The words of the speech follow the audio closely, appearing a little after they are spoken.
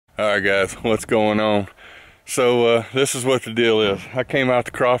Alright guys, what's going on? So this is what the deal is. I came out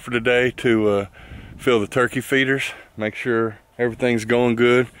to Crawford today to fill the turkey feeders, make sure everything's going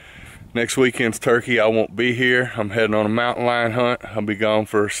good. Next weekend's turkey, I won't be here. I'm heading on a mountain lion hunt. I'll be gone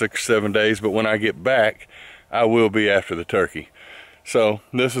for 6 or 7 days, but when I get back, I will be after the turkey. So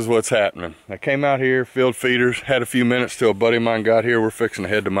this is what's happening. I came out here, filled feeders, had a few minutes till a buddy of mine got here. We're fixing to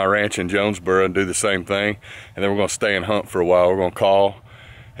head to my ranch in Jonesboro and do the same thing. And then we're gonna stay and hunt for a while. We're gonna call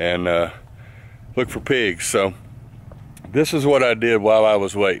and look for pigs. So this is what I did while I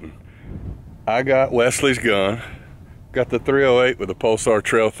was waiting. I got Wesley's gun, got the 308 with a Pulsar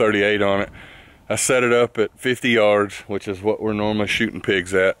Trail 38 on it. I set it up at 50 yards, which is what we're normally shooting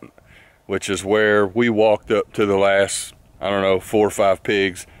pigs at, which is where we walked up to the last, I don't know, 4 or 5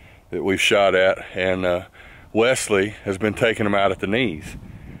 pigs that we've shot at. And Wesley has been taking them out at the knees.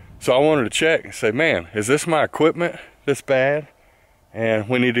 So I wanted to check and say, man, is this my equipment this bad? And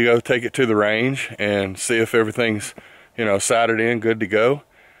we need to go take it to the range and see if everything's, you know, sighted in, good to go.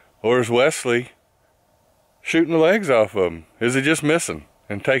 Or is Wesley shooting the legs off of him? Is he just missing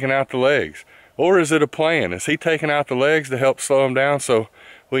and taking out the legs? Or is it a plan? Is he taking out the legs to help slow him down so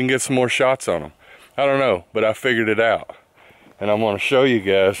we can get some more shots on him? I don't know, but I figured it out. And I'm gonna show you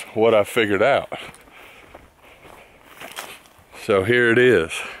guys what I figured out. So here it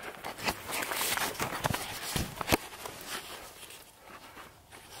is.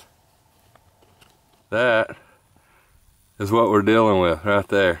 That is what we're dealing with right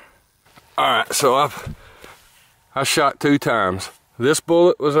there. All right, so I shot 2 times. This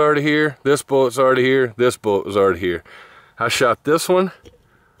bullet was already here, this bullet's already here, this bullet was already here. I shot this one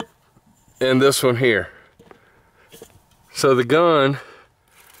and this one here. So the gun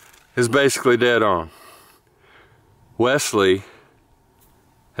is basically dead on. Wesley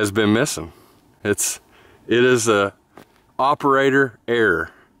has been missing. It is a operator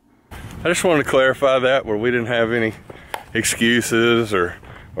error. I just wanted to clarify that where we didn't have any excuses or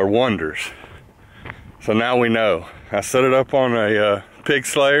wonders. So now we know. I set it up on a pig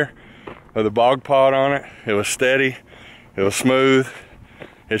slayer with a bog pod on it. It was steady, it was smooth,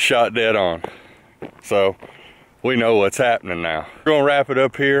 it shot dead on. So we know what's happening now. We're gonna wrap it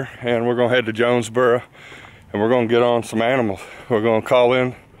up here and we're gonna head to Jonesboro and we're gonna get on some animals. We're gonna call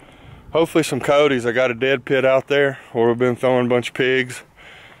in hopefully some coyotes. I got a dead pit out there where we've been throwing a bunch of pigs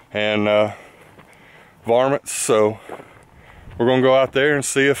and varmints, so we're gonna go out there and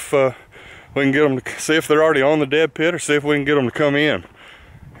see if we can get them to see if they're already on the dead pit, or see if we can get them to come in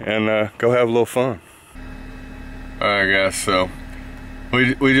and go have a little fun. All right, guys. So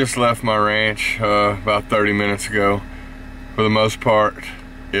we just left my ranch about 30 minutes ago. For the most part,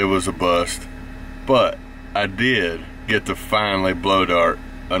 it was a bust, but I did get to finally blow dart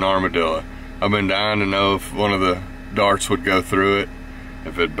an armadillo. I've been dying to know if one of the darts would go through it,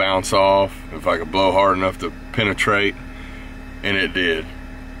 if it bounced off, if I could blow hard enough to penetrate, and it did.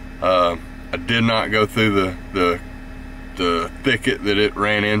 I did not go through the thicket that it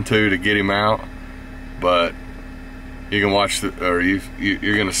ran into to get him out, but you can watch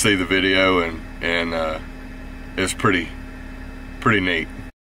you're gonna see the video, and it's pretty neat.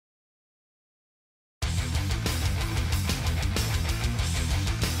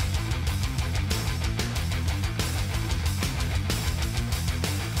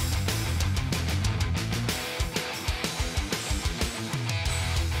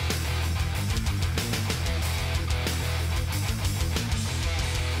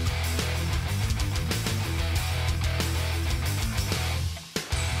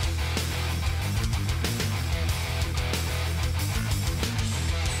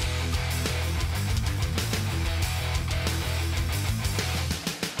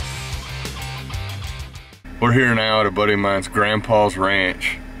 We're here now at a buddy of mine's grandpa's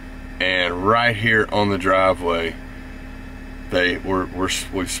ranch, and right here on the driveway,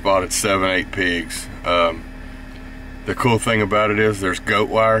 we've spotted 7, 8 pigs. The cool thing about it is there's goat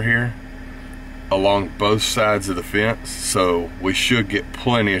wire here along both sides of the fence, so we should get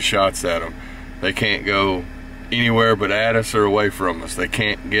plenty of shots at them. They can't go anywhere but at us or away from us. They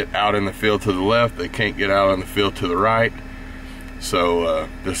can't get out in the field to the left, they can't get out in the field to the right. So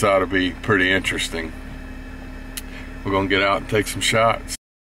this ought to be pretty interesting. We're gonna get out and take some shots.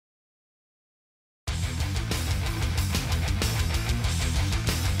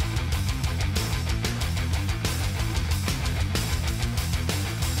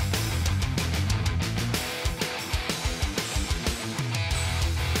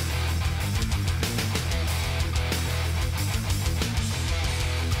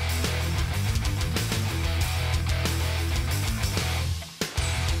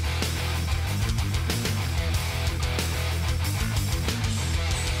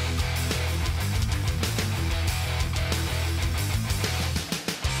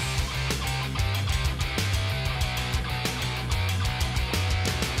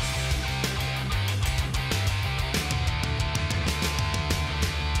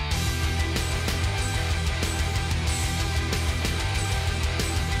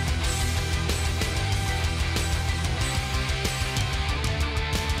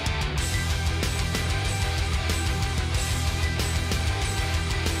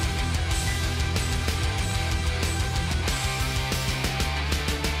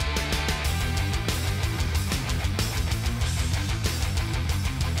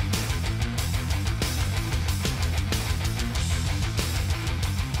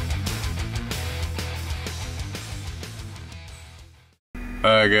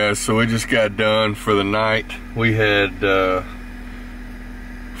 Alright guys, so we just got done for the night. We had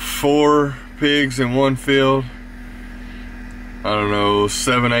 4 pigs in one field. I don't know,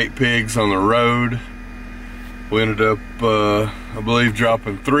 7, 8 pigs on the road. We ended up, I believe,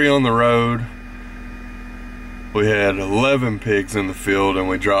 dropping 3 on the road. We had 11 pigs in the field and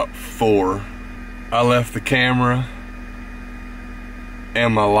we dropped 4. I left the camera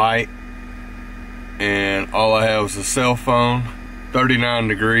and my light, and all I have is a cell phone. 39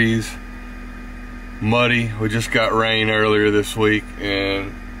 degrees, muddy. We just got rain earlier this week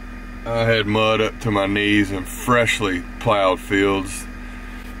and I had mud up to my knees in freshly plowed fields.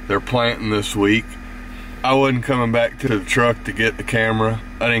 They're planting this week. I wasn't coming back to the truck to get the camera.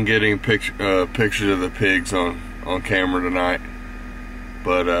 I didn't get any pictures of the pigs on camera tonight.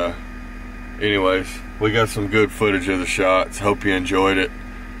 But anyways, we got some good footage of the shots. Hope you enjoyed it.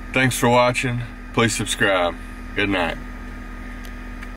 Thanks for watching. Please subscribe. Good night.